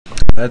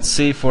Let's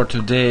see, for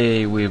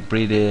today we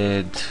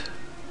breeded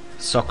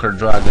Soccer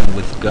Dragon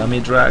with Gummy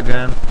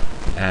Dragon,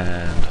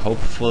 and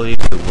hopefully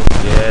we will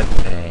get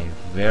a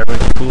very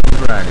cool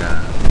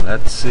dragon.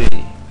 Let's see.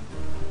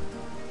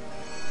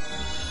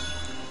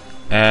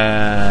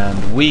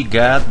 And we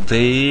got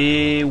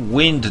the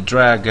Wind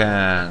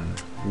Dragon,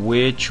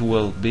 which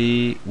will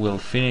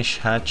finish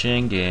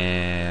hatching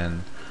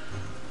in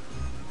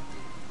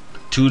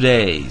 2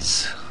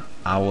 days.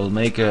 I will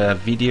make a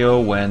video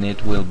when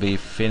it will be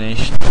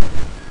finished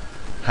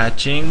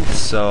hatching.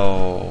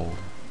 So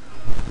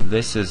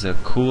this is a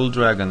cool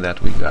dragon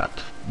that we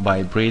got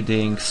by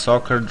breeding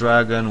Soccer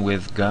Dragon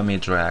with Gummy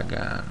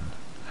Dragon.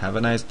 Have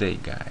a nice day,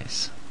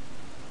 guys.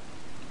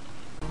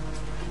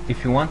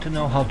 If you want to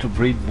know how to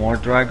breed more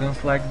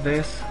dragons like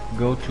this,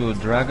 go to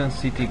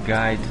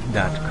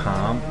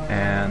dragoncityguide.com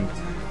and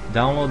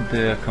download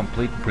the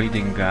complete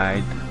breeding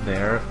guide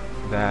there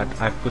that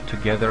I've put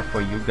together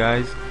for you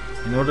guys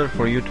in order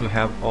for you to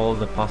have all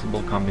the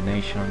possible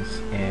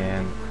combinations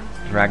in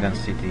Dragon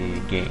City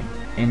game.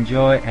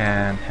 Enjoy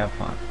and have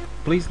fun.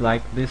 Please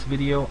like this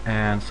video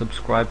and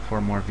subscribe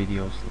for more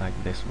videos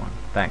like this one.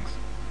 Thanks.